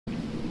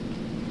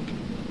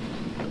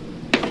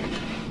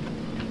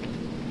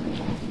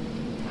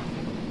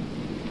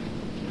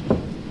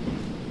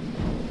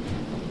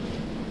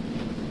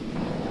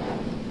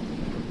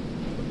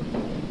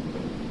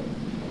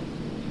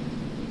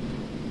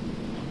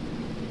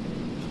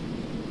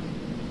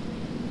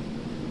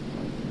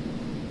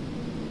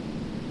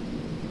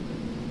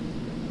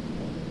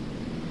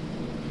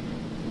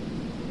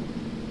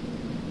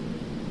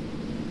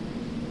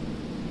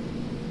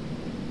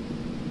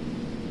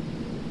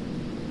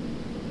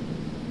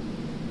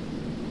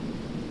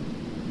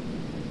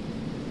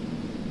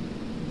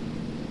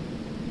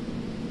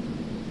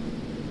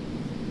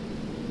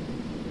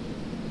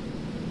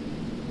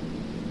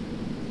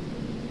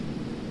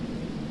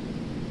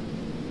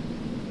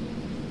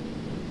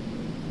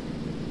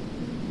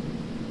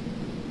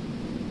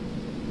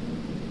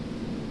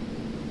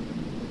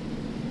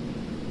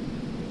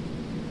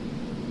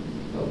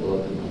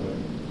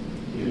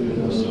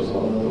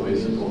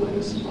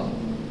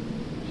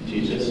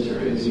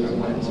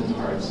and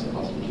hearts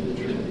possible to the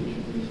Trinity,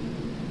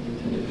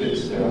 and to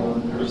fix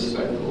thereon a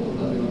respectful and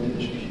loving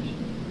attention.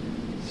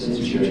 Since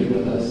you share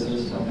with us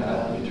some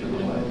path of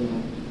eternal life,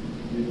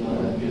 do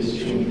not be a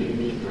stranger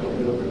to throw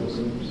it over us.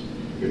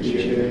 Your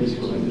charity is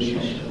willing to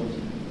shelter.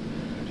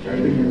 Turn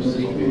your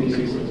merciful beauty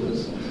towards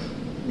us.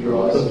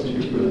 Draw us to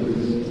your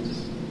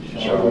goodness.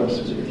 Shower us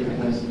with your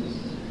kindness.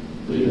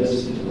 Lead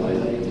us into light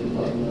and into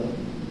love.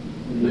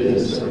 Lead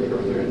us ever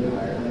further and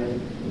higher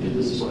into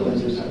the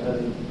splendors of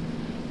heaven.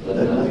 Let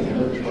nothing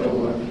ever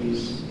trouble our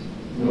peace,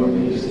 nor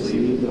make us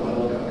leave the thought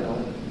of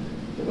God.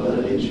 But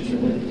let each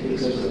minute take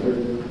us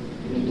further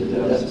into the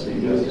depths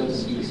of your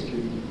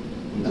mystery,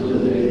 until the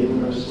day when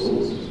our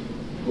souls,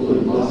 full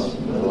and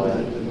blossom in the light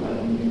of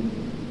divine union,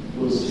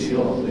 will see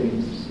all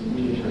things in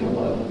eternal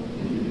love and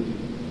beauty.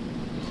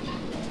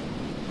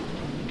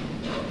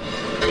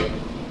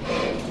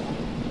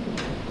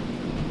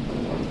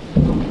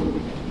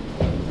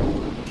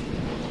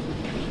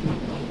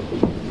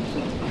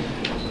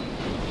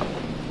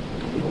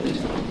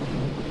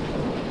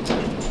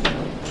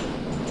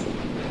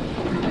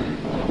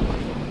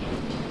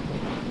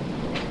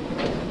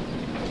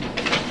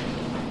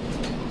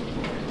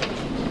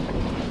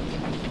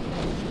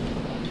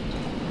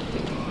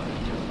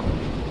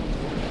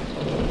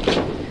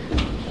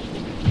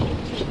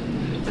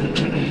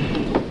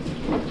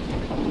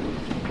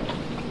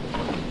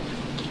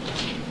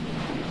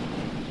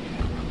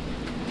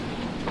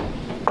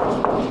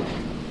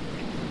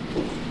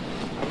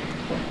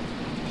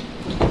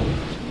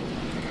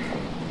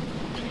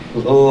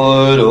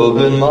 Lord,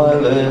 open my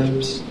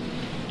lips,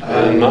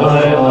 and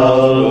my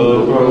mouth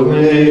will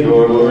proclaim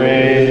your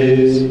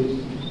praise.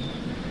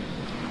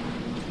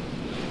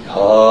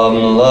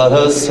 Come, let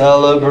us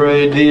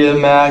celebrate the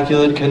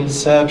Immaculate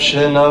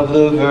Conception of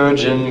the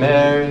Virgin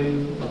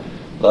Mary.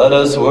 Let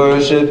us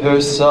worship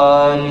her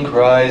Son,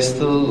 Christ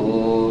the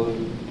Lord.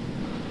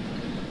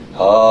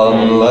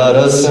 Come, let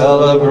us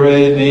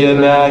celebrate the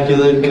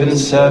Immaculate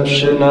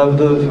Conception of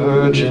the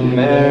Virgin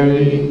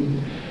Mary.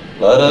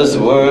 Let us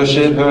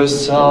worship her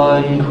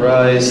Son,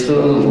 Christ the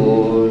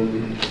Lord.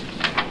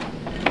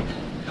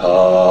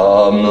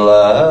 Come,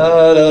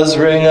 let us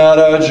ring out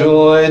our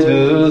joy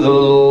to the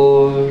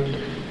Lord.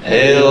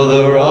 Hail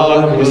the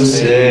rock who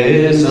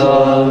saves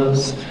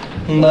us.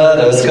 Let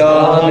us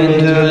come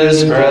into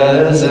his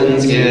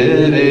presence,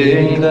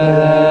 giving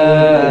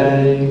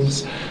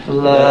thanks.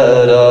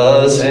 Let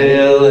us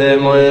hail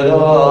him with a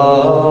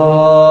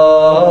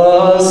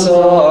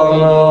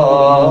song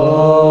of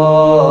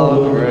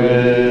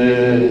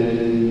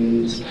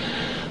praise.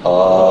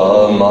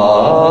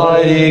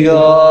 Almighty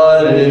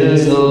God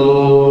is the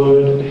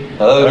Lord,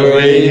 a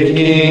great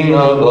King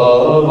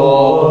above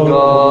all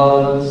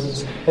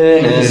gods.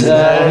 In his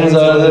hands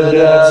are the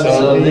depths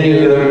of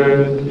the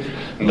earth,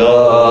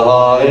 the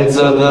heights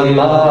of the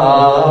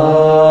mountains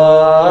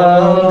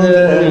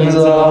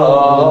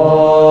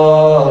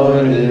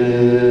are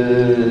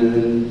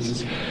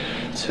his.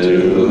 To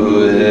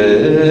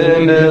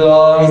him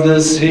belongs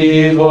the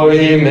sea, for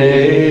he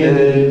made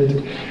it,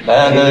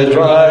 and the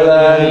dry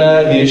land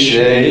that he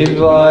shaped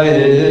by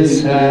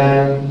his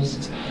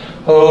hands.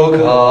 Oh,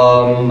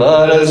 come,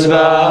 let us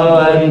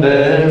bow and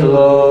bend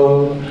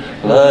low.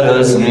 Let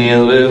us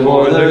kneel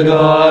before the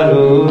God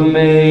who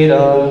made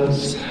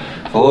us,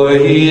 for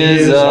he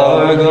is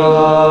our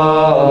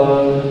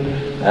God,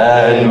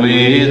 and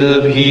we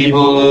the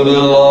people who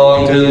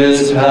belong to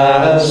his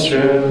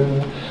pasture,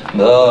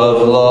 the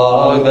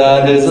flock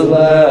that is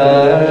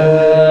led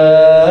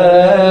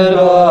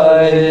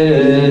by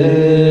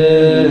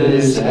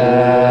his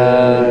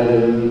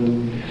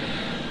hand.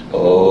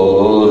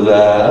 Oh,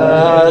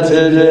 that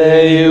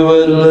today you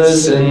would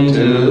listen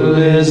to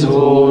his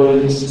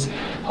voice.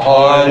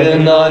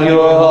 Harden not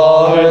your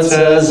hearts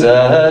as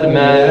at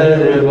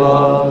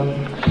Meribah,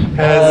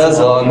 as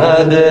on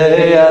that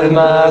day at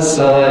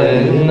Massa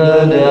in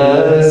the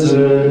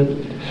desert,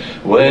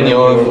 when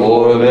your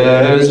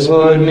forebears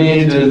put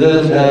me to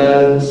the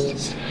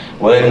test,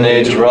 when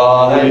they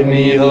tried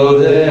me, though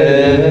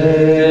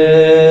they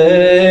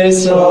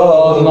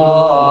saw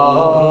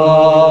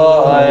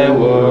my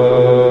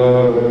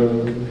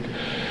work.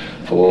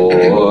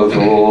 For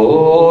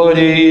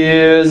 40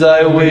 years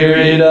I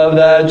wearied of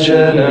that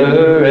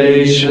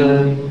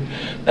generation,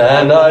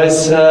 and I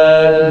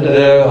said,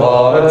 their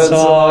hearts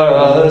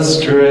are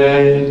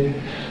astray.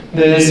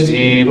 This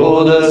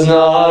people does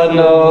not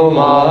know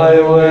my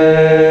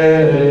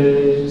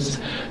ways.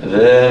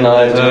 Then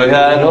I took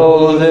an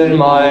oath in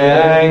my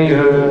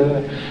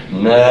anger,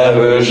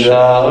 never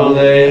shall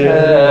they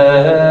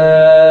enter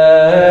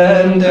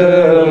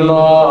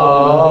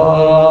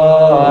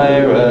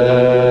my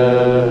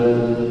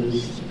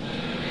rest.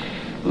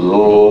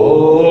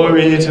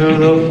 Glory to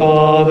the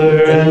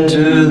Father, and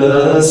to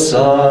the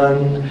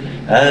Son,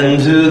 and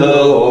to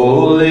the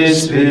Holy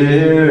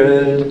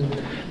Spirit,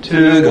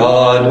 to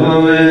God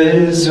who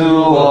is,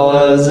 who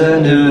was,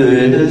 and who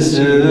is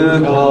to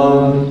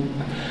come,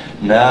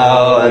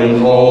 now and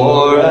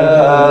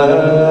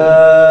forever.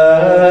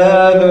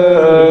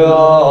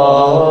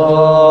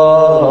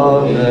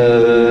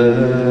 Amen.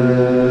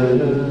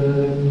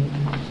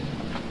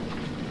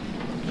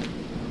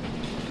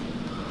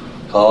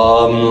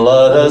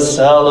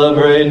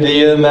 celebrate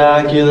the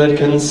Immaculate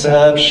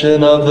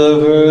Conception of the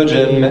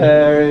Virgin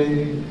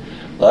Mary,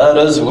 let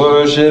us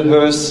worship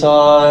her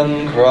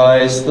Son,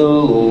 Christ the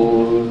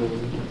Lord.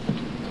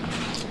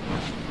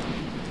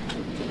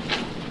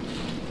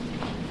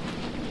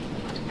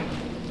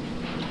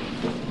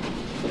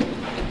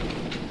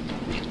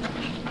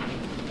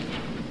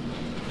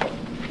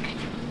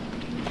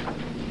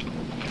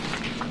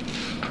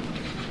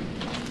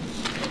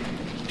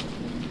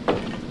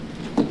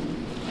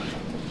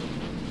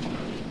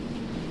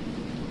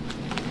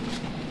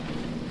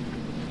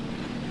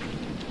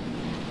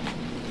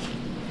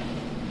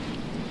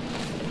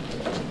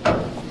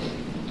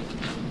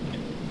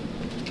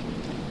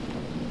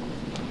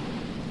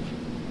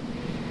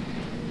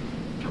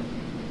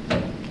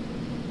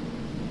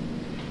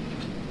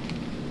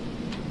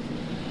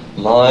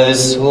 My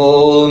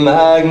soul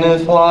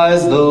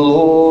magnifies the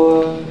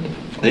Lord.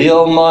 The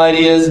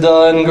Almighty has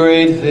done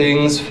great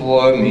things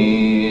for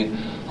me.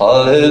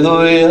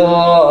 Hallelujah.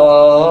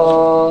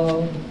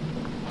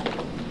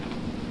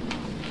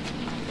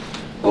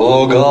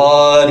 O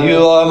God,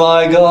 you are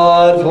my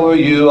God, for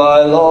you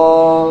I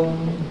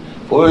long.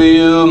 For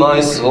you my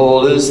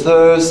soul is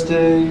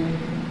thirsting.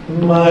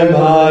 My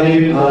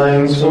body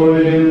pines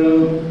for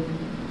you,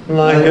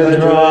 like a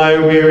dry,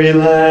 weary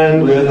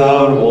land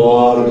without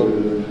water.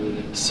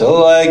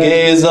 So I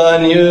gaze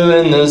on you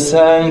in the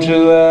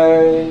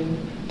sanctuary,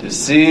 to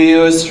see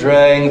your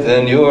strength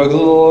and your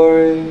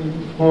glory.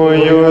 For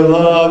your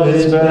love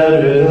is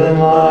better than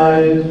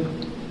life.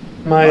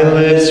 My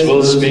lips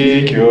will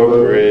speak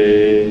your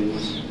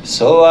praise.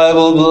 So I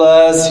will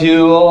bless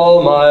you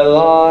all my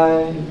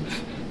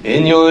life.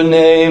 In your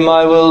name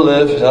I will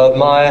lift up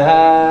my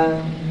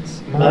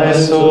hands. My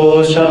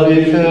soul shall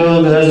be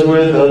filled as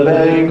with a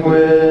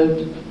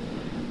banquet.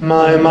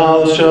 My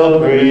mouth shall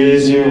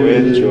praise you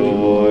with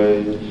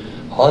joy.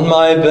 On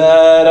my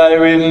bed I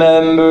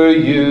remember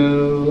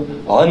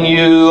you. On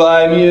you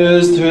I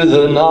muse through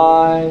the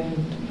night.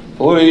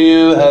 For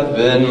you have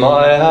been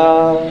my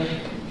help.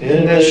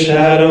 In the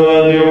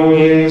shadow of your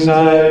wings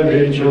I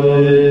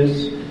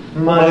rejoice.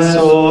 My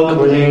soul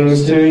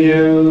clings to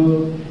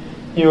you.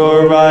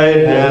 Your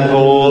right hand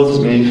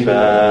holds me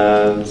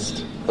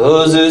fast.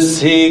 Those who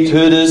seek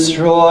to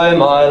destroy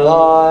my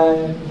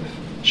life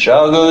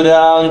shall go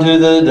down to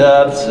the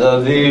depths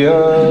of the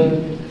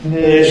earth.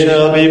 They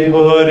shall be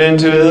put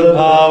into the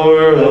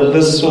power of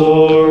the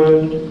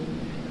sword,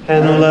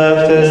 and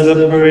left as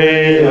the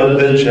prey of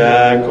the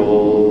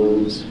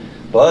jackals.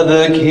 But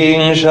the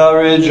king shall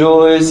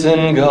rejoice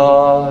in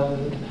God.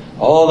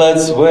 All that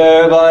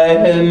swear by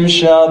him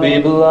shall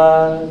be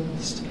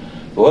blessed.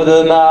 For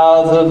the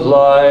mouth of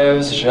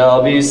liars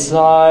shall be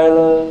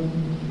silent.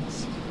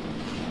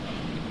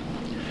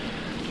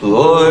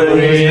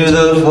 Glory to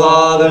the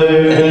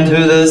Father, and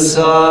to the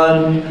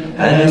Son,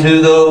 and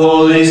to the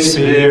Holy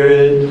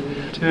Spirit,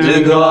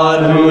 to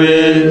God who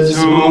is,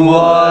 who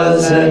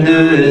was, and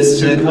who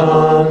is to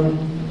come,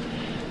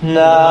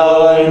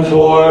 now and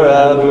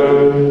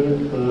forever.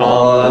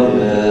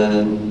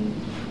 Amen.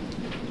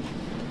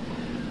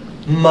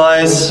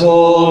 My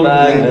soul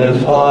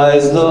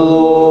magnifies the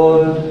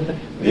Lord.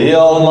 The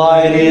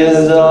Almighty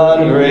has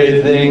done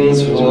great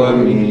things for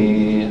me.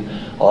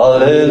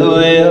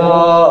 Alleluia.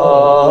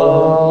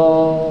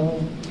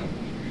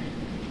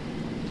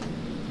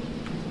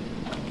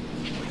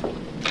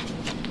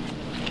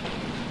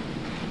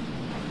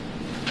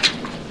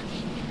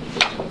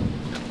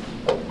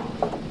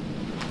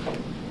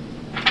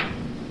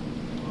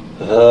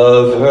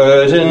 The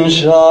Virgin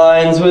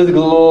shines with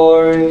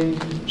glory.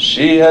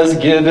 She has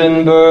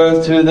given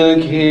birth to the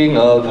King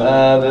of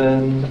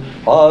heaven.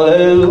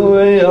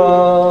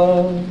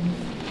 Alleluia.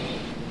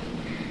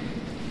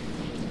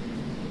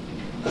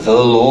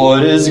 The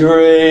Lord is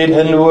great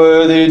and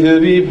worthy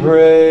to be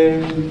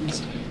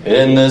praised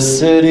in the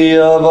city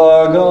of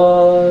our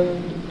God.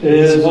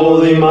 His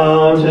holy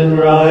mountain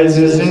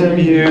rises in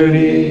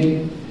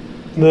beauty,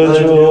 the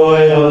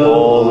joy of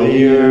all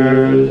the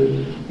earth.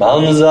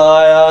 Mount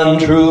Zion,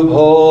 true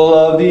pole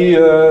of the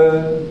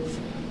earth,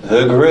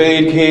 the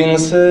great King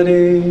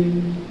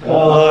city.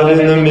 God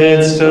in the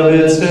midst of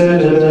its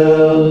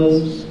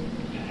citadels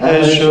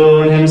has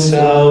shown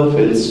himself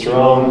its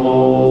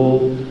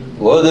stronghold.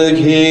 For the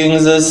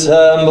kings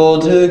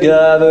assembled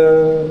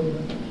together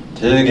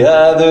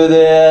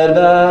they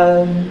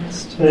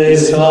advanced. They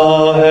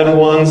saw at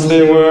once,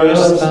 they were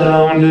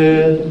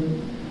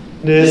astounded.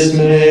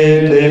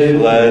 Dismayed, they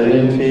fled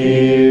in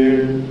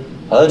fear.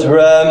 A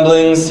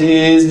trembling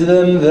seized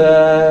them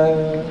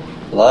there,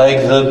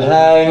 like the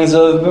pangs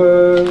of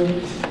birth.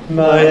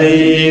 By the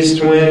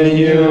east wind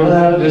you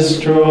have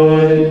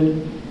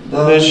destroyed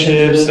the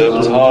ships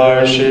of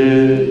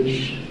Tarshish.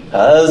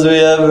 As we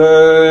have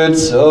heard,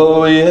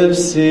 so we have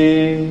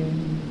seen,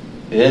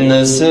 in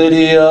the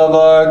city of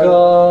our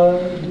God.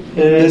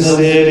 In the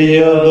city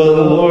of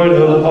the Lord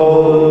of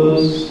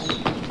hosts,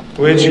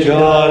 which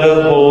God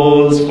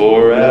upholds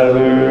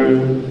forever.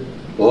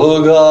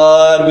 O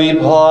God, we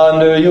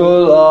ponder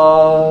your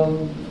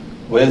love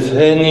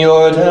within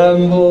your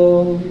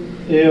temple.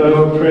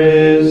 Your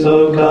praise,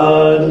 O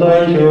God,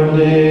 like your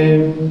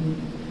name,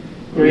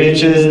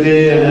 reaches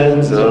the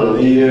ends of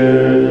the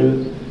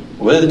earth.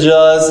 With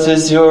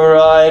justice your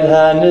right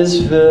hand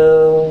is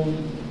filled.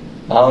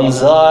 Mount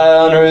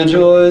Zion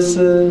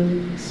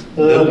rejoices.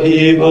 The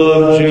people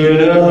of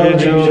Judah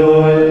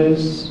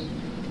rejoice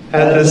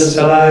at the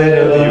sight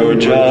of your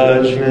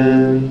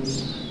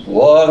judgments.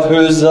 Walk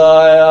through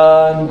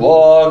Zion,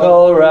 walk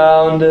all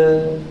around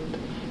it.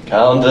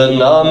 Count the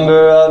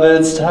number of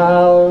its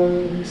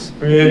towers.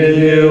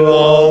 Review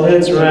all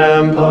its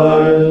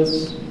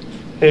ramparts.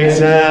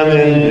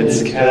 Examine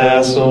its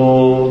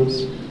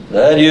castles.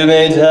 That you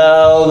may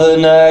tell the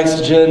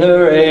next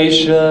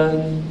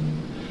generation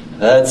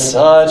that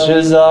such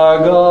is our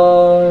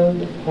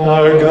God.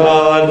 Our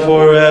God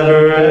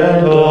forever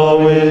and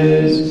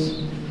always.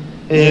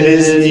 It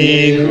is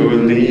He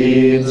who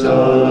leads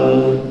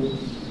us.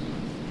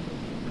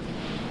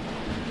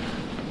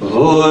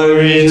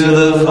 Glory to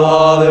the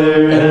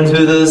Father, and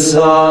to the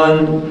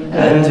Son,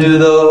 and to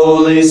the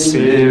Holy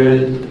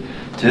Spirit,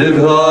 to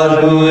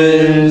God who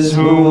is,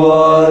 who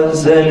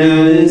was, and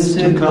who is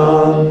to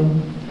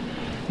come,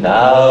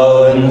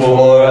 now and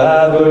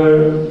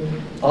forever.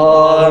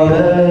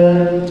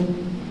 Amen.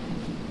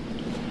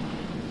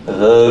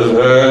 The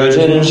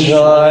Virgin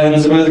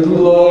shines with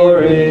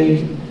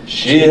glory.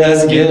 She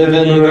has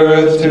given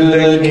birth to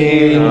the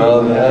King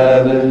of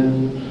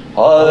heaven.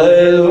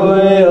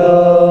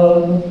 Alleluia.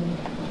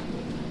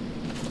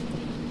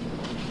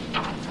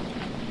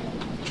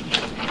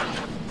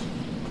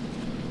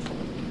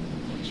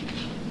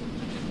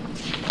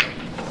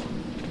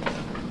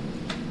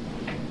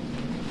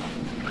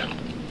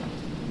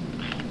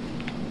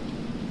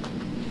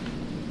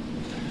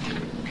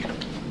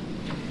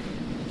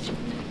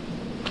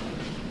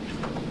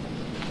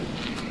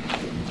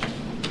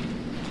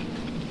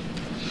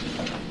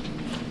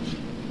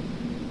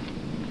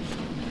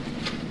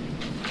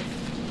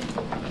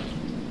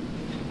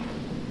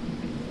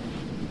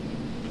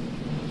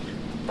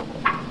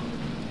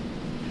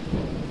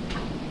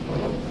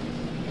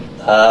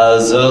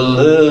 As a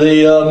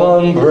lily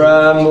among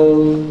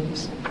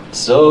brambles,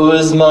 so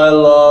is my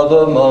love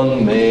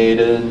among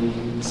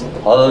maidens.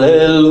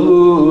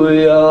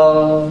 Alleluia.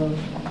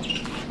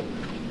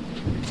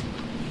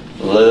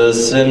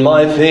 Listen,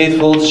 my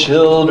faithful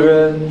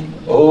children,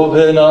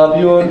 open up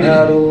your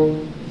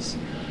petals,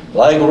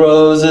 like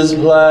roses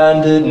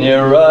planted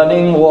near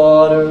running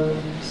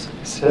waters.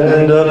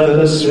 Send up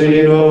the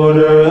sweet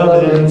odor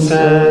of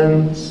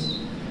incense.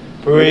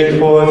 Break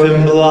forth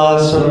in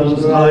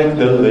blossoms like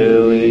the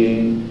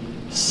lily.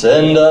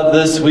 Send up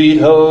the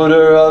sweet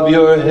odor of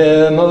your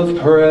hymn of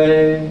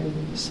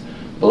praise.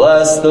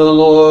 Bless the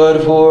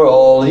Lord for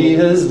all He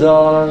has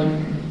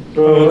done.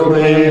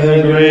 Proclaim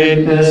the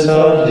greatness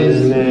of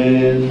His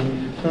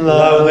name.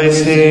 Loudly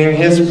sing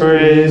His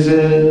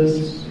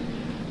praises.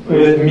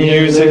 With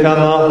music on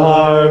the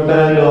harp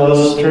and all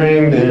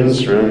stringed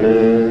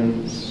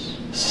instruments.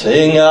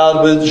 Sing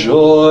out with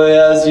joy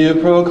as you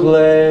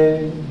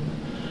proclaim.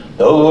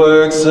 The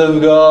works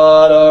of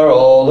God are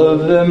all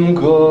of them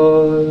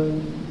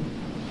good.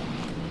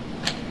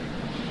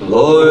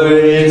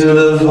 Glory to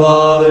the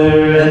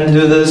Father, and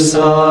to the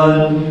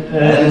Son,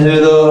 and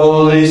to the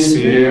Holy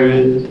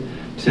Spirit,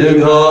 to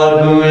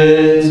God who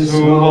is,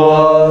 who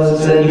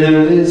was, and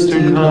who is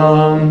to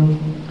come,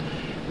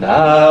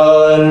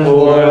 now and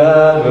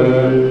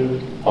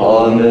forever.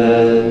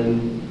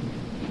 Amen.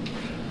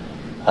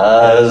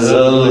 As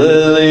a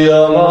lily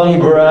among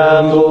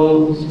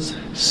brambles,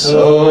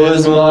 so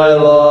is my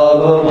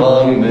love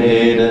among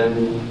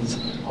maidens.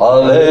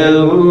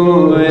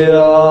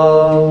 Alleluia.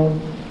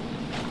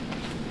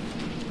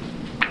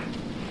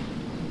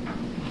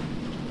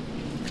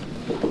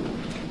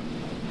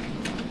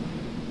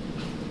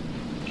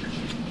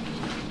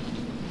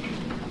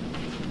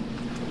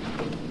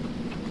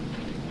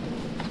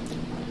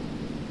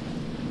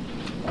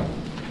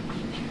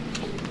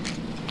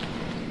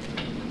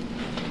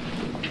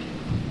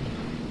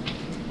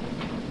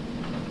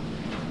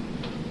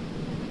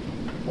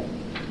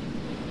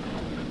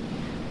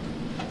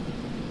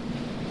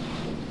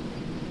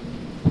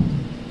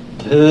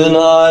 Do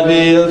not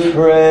be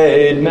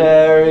afraid,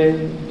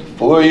 Mary,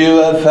 for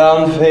you have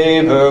found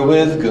favor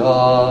with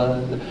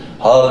God.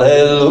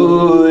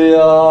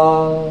 Hallelujah.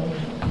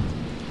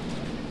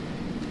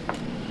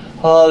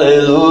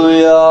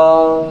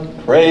 Hallelujah.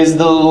 Praise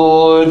the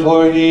Lord,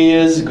 for He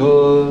is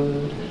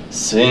good.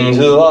 Sing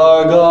to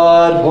our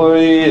God, for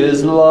He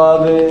is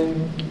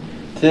loving.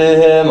 To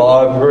Him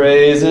our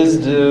praise is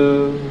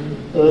due.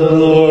 The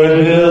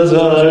Lord builds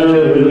up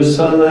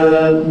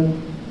Jerusalem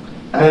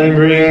and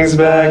brings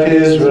back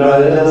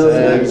Israel's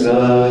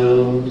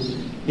exiles.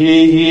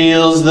 He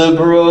heals the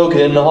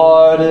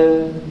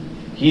brokenhearted.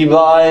 He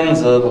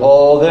binds up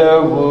all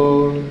their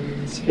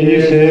wounds. He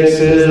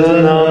fixes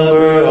the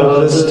number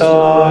of the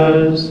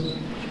stars.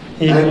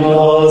 He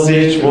calls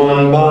each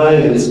one by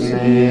its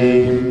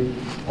name.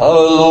 Our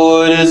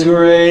Lord is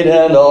great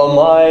and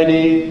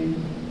almighty.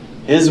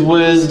 His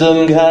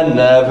wisdom can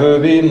never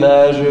be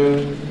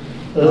measured.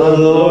 The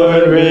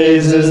Lord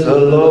raises the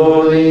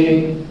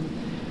lowly.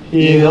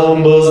 He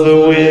humbles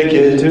the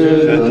wicked to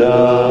the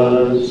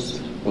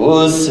dust.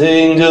 We'll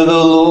sing to the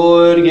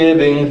Lord,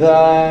 giving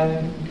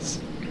thanks.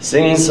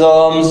 Sing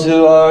psalms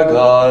to our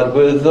God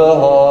with the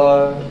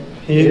harp.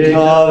 He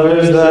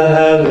covers the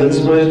heavens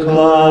with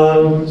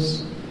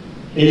clouds.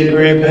 He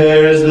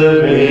prepares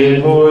the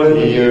rain for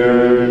the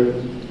earth,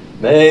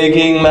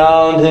 making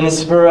mountains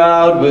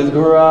sprout with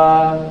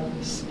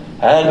grass,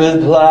 and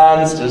with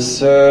plants to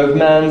serve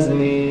man's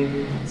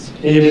needs.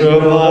 He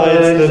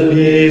provides the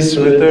beasts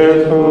with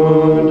their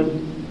food,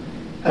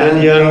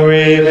 and young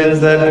ravens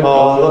that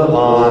call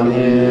upon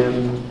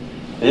him.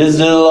 His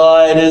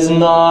delight is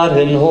not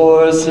in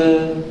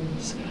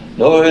horses,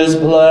 nor his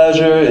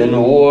pleasure in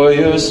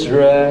warrior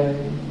strength.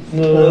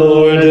 The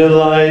Lord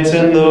delights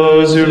in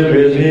those who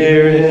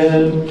revere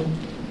him,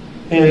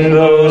 in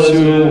those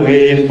who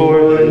wait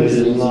for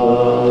his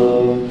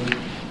love.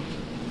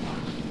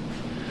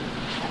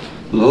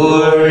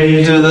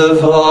 Glory to the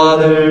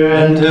Father,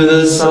 and to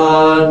the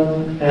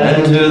Son,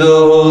 and to the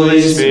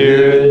Holy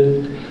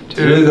Spirit,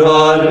 to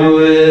God who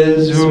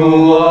is,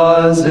 who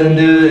was, and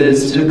who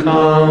is to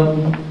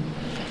come,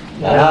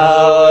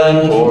 now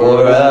and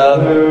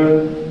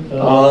forever.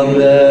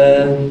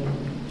 Amen.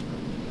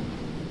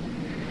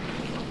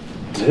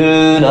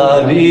 Do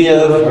not be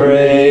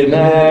afraid,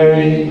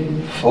 Mary,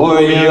 for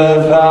you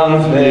have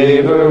found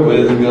favor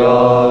with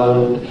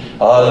God.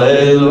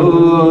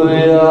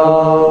 Alleluia.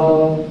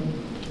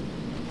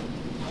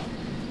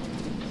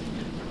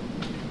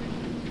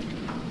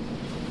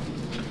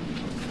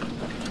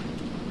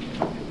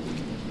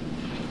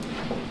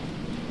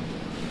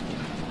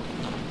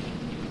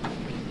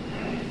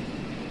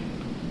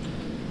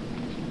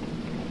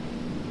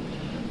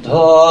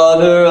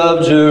 Daughter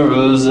of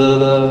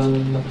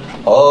Jerusalem,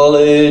 all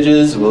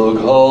ages will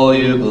call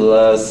you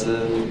blessed.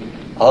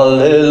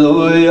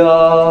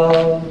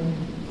 Alleluia.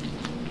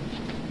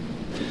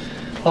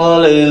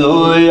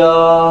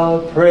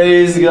 Alleluia.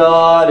 Praise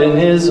God in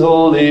his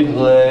holy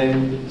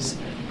place.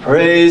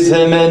 Praise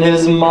him in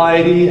his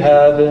mighty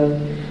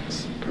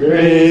heavens.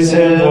 Praise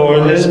him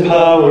for his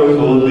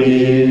powerful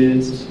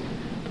deeds.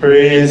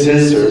 Praise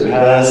his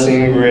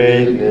surpassing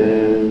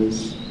greatness.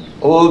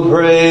 Oh,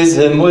 praise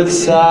him with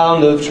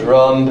sound of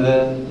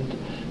trumpet.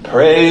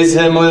 Praise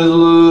him with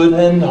lute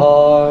and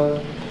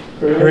harp.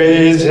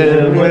 Praise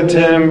him with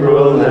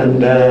timbrel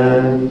and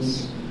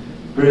dance.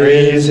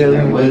 Praise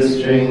him with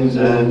strings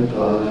and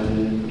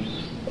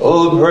pipes.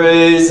 Oh,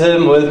 praise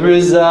him with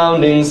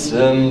resounding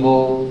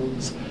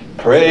cymbals.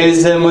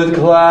 Praise him with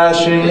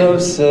clashing of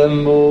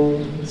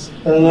cymbals.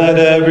 And let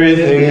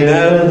everything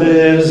that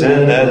lives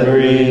and that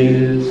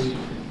breathes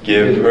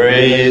give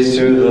praise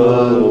to the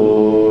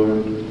Lord.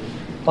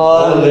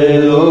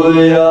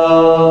 Alleluia.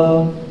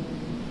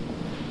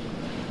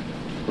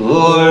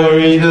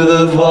 Glory to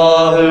the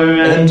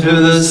Father, and to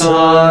the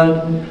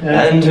Son,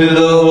 and to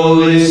the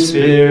Holy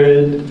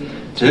Spirit,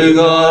 to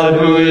God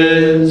who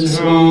is,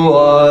 who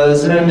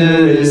was, and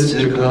who is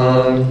to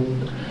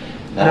come,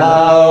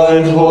 now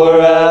and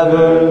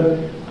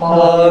forever.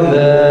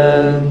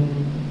 Amen.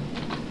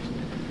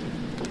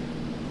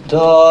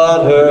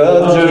 Daughter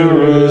of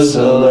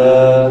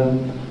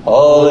Jerusalem,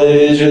 all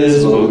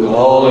ages will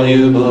call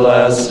you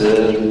blessed.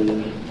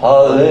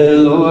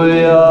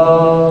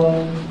 Alleluia.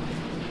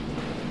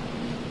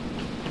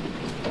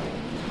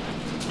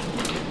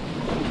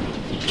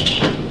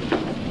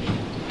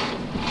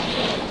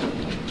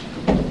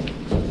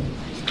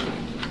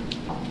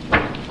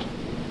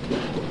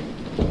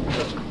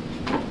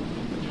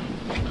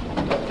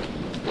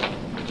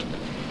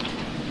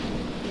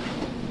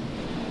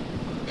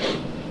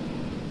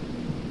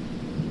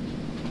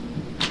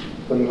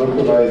 From the book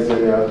of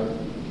Isaiah.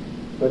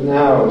 But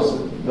now,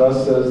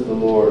 thus says the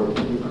Lord,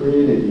 who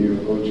created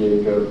you, O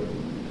Jacob,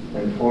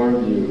 and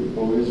formed you,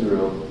 O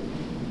Israel.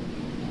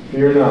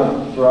 Fear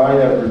not, for I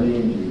have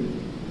redeemed you.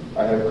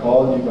 I have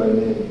called you by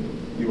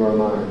name. You are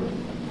mine.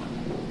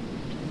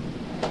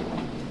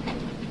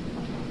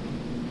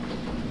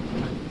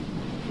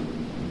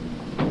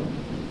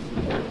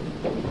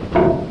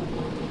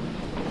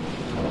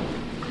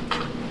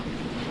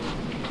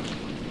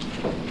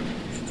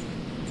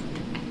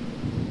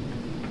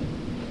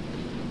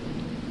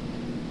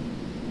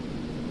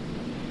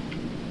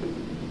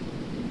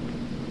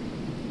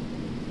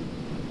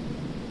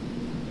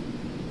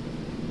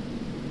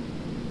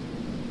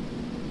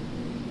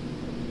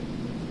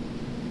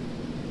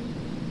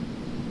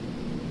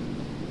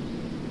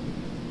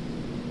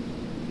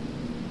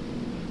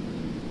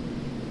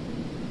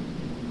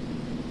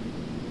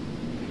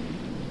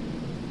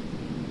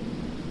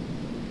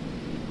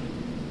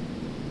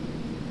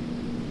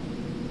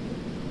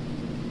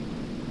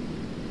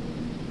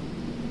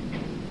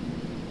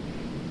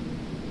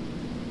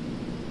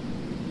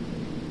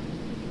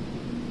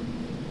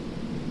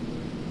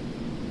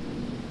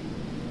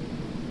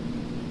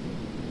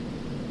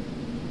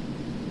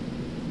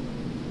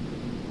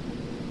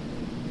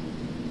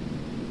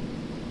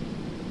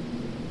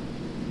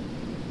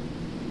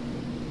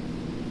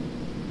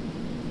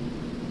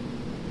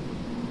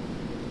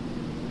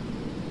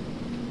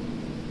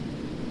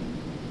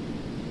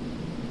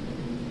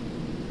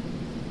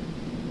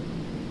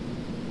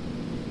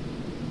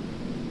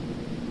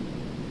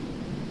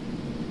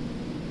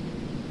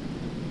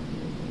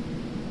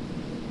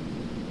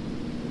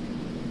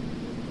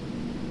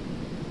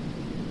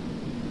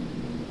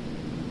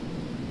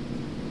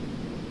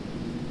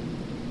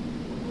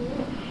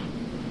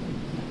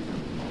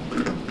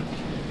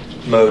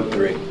 Mode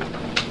 3.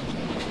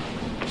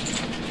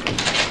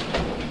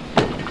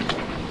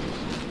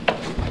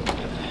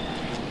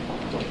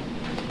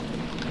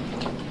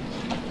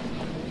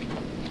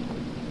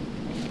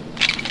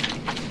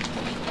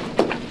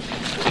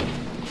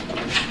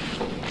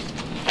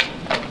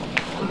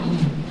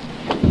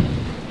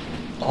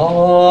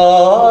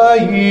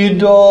 Ai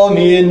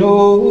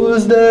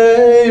Dominus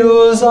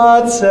Deus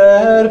ad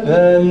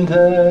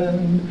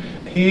serpentem,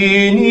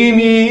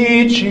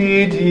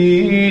 inimici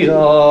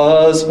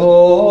dias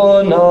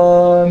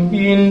bonam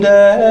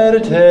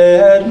inderte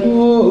et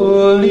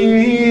mulierem,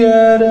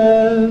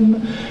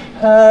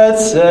 et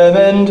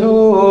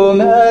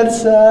sementum et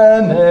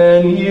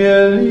semen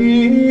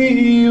Ilius,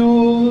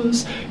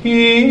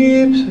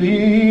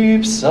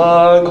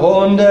 ipsa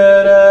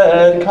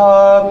conderet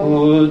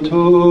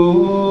caputum.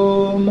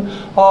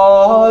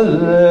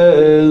 Alleluia.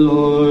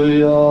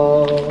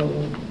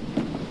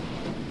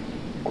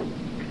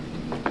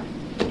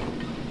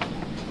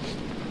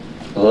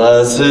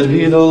 Blessed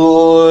be the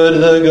Lord,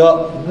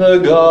 the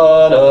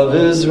God of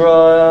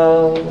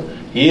Israel.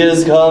 He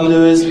has come to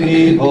his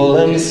people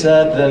and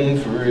set them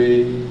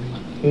free.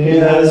 He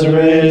has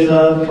raised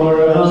up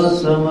for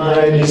us a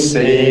mighty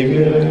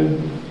Savior,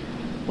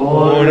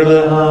 born of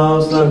the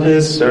house of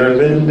his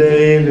servant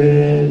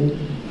David.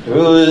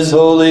 Through his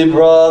holy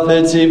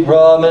prophets he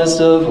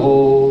promised of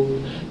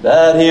old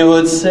that he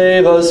would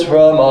save us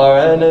from our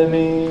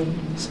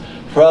enemies,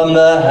 from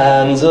the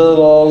hands of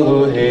all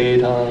who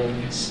hate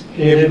us.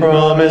 He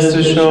promised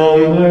to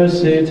show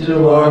mercy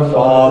to our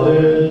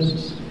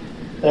fathers,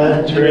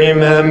 and to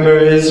remember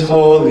his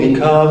holy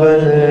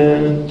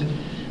covenant.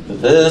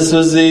 This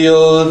was the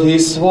oath he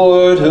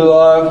swore to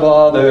our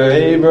father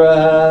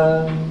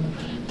Abraham,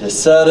 to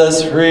set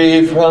us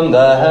free from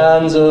the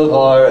hands of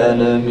our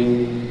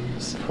enemies.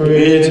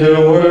 Free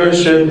to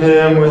worship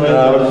him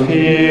without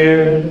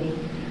fear,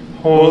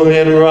 holy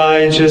and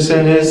righteous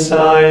in his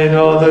sight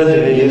all the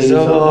days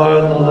of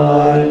our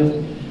life.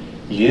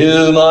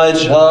 You, my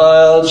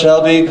child,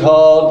 shall be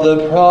called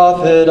the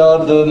prophet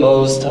of the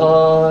Most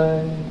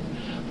High,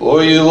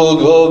 for you will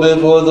go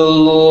before the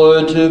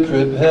Lord to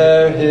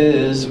prepare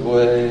his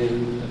way,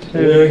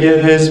 to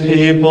give his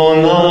people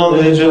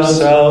knowledge of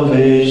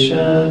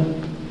salvation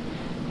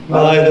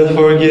by the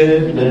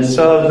forgiveness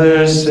of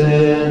their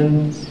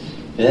sins.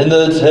 In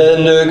the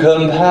tender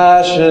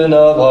compassion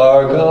of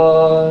our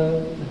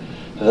God,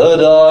 the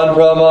dawn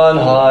from on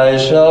high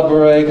shall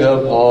break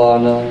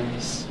upon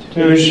us,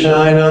 to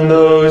shine on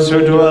those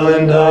who dwell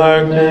in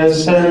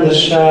darkness and the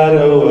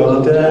shadow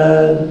of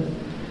death,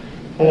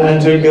 and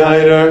to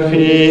guide our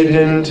feet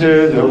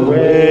into the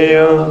way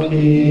of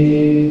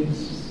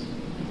peace.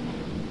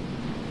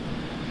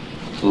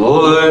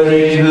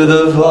 Glory to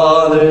the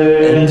Father,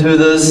 and to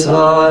the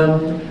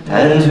Son,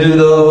 and to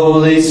the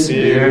Holy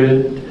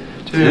Spirit,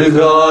 to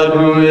God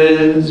who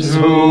is,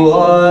 who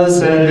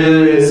was, and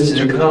who is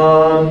to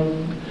come,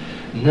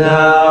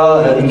 now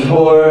and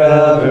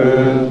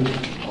forever.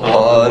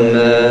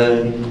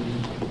 Amen.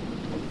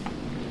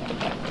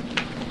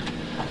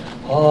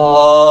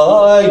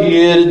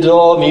 Ai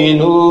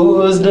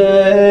Dominus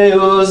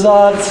Deus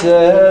ad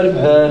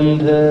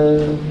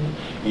serpentem,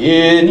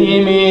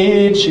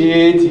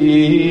 inimici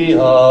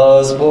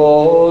dias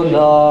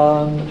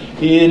bonam,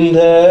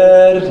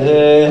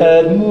 inderte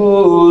et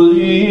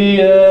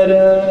mulierem,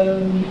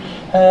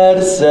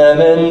 et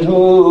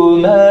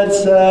sementum et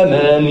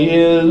semen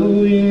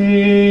Ilius,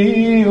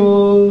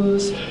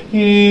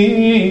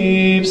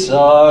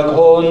 ipsa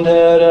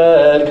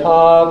conderet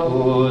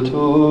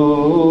caputum.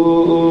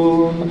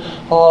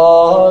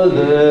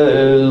 Alleluia.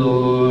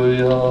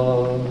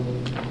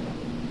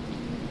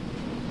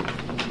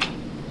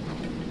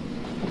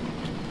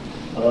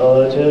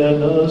 Pater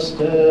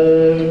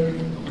noster,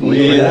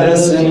 qui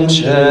es in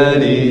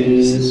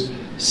celis,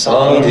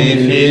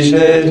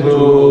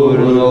 sanctificetur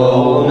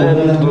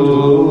nomen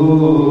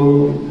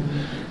tuum,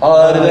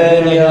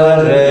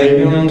 adveniat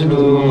regnum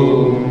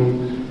tuum,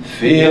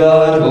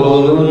 fiat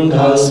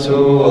voluntas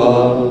tua,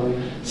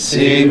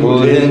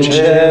 sicut in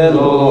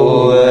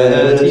cielo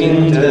et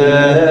in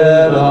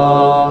terra.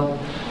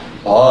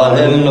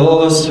 Panem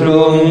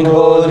nostrum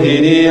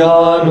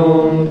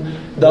quotidianum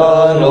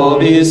da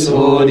nobis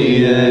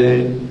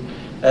hodie,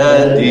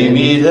 et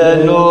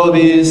dimitte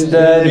nobis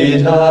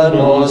debita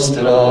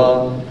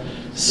nostra,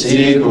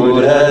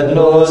 sicut et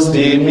nos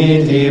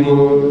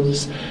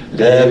dimittimus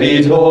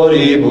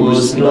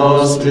debitoribus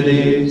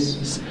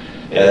nostris,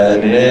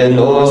 et ne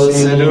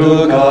nos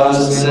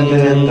inducas in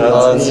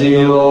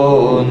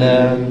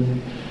tentationem,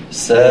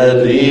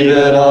 sed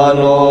libera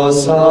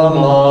nos a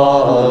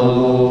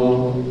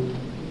malo.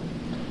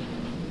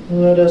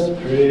 let us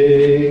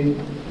pray.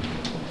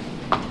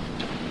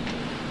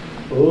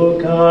 O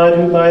God,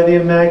 who by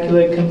the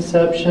Immaculate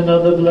Conception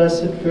of the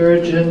Blessed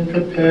Virgin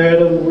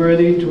prepared a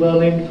worthy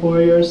dwelling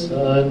for your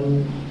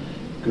Son,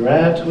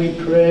 grant, we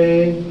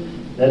pray,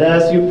 that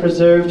as you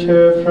preserved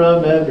her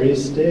from every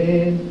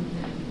stain,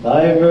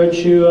 by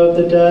virtue of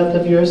the death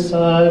of your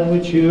Son,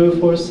 which you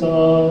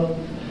foresaw,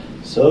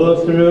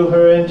 so through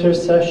her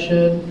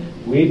intercession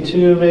we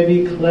too may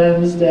be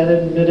cleansed and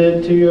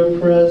admitted to your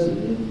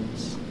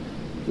presence.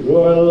 Through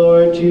our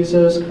Lord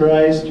Jesus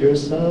Christ, your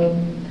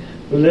Son,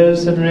 who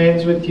lives and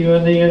reigns with you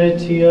in the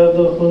unity of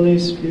the Holy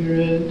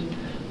Spirit,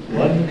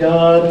 one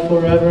God,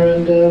 forever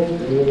and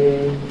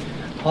ever.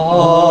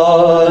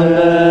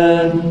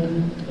 Amen.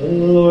 The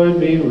Lord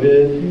be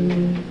with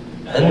you.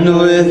 And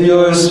with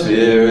your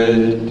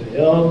spirit.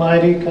 The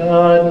Almighty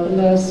God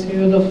bless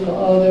you, the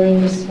Father,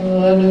 and the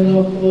Son, and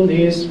the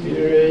Holy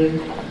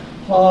Spirit.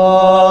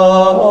 Amen.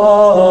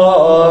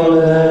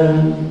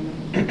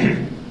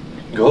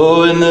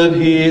 Go in the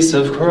peace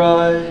of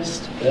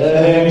Christ.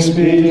 Thanks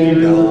be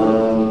to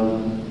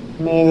God.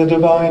 May the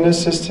divine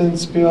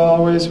assistance be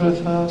always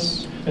with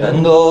us.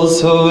 And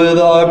also with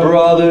our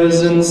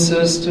brothers and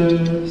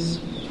sisters.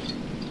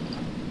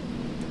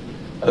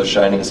 O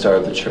shining star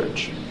of the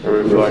Church,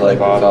 reflect the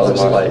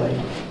Father's light,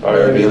 by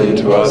revealing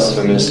to us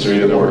the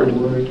mystery of the Word,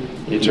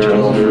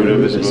 eternal fruit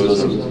of his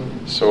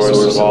bosom,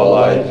 source of all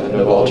life and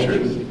of all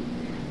truth.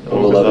 O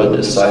beloved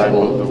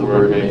disciple of the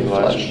Word made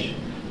flesh,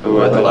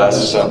 who at the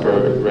Last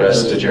Supper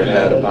rested your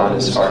head upon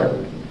his heart,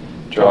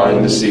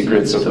 drawing the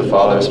secrets of the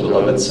Father's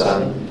beloved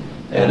Son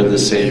and of the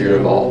Savior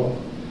of all.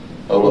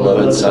 O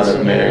beloved Son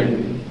of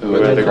Mary,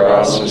 who at the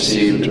cross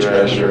received the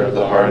treasure of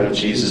the heart of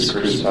Jesus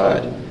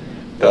crucified,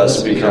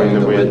 thus becoming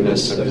the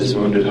witness of his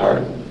wounded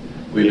heart,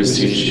 we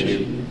beseech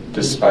you,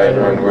 despite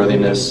our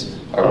unworthiness,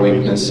 our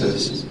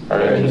weaknesses,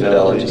 our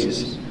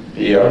infidelities,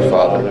 be our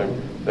Father,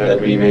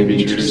 that we may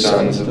be true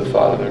sons of the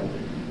Father,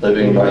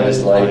 living by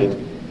his light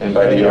and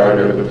by the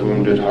ardor of the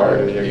wounded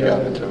heart of the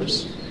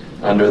Agapetos,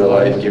 under the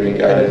life-giving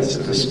guidance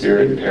of the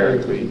Spirit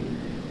Paraclete,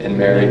 in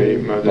Mary,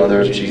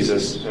 Mother of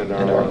Jesus, and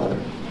our Mother.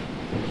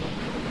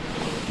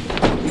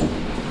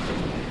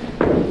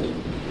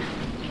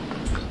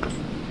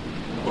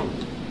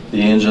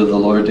 The angel of the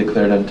Lord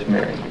declared unto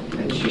Mary,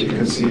 And she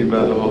conceived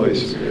by the Holy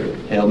Spirit.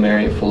 Hail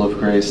Mary, full of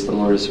grace, the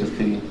Lord is with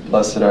thee.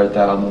 Blessed art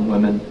thou among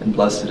women, and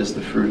blessed is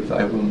the fruit of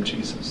thy womb,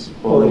 Jesus.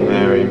 Holy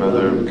Mary,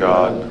 Mother of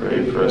God,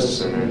 pray for us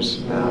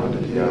sinners, now and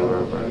at the hour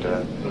of our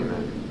death.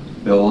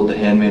 Amen. Behold, the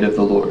handmaid of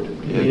the Lord.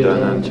 Be it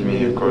done unto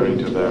me according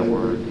to thy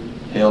word.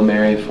 Hail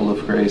Mary, full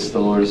of grace, the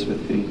Lord is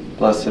with thee.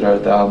 Blessed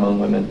art thou among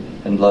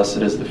women, and blessed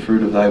is the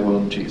fruit of thy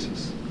womb,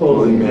 Jesus.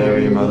 Holy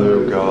Mary, Mother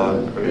of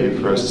God, pray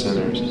for us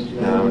sinners,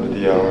 now and at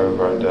the hour of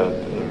our death.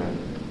 Amen.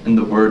 And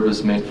the Word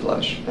was made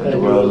flesh, and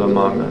dwelled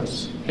among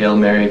us. Hail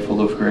Mary,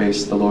 full of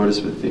grace, the Lord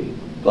is with thee.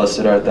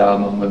 Blessed art thou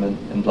among women,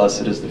 and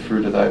blessed is the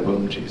fruit of thy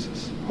womb,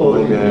 Jesus.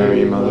 Holy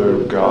Mary, Mother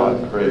of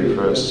God, pray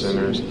for us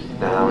sinners,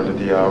 now and at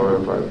the hour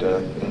of our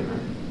death.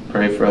 Amen.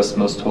 Pray for us,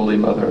 most holy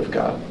Mother of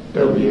God,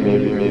 that we may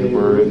be made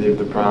worthy of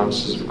the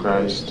promises of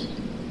Christ.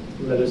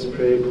 Let us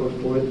pray, pour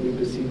forth, we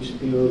beseech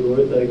thee, O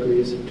Lord, thy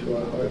grace into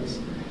our hearts,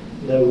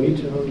 that we,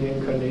 to whom the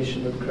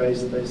incarnation of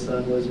Christ thy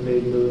Son was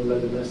made known by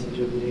the message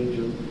of an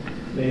angel,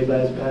 may by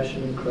his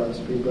passion and cross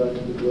be brought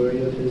to the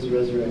glory of his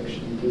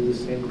resurrection, through the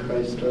same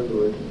Christ our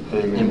Lord.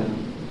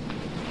 Amen.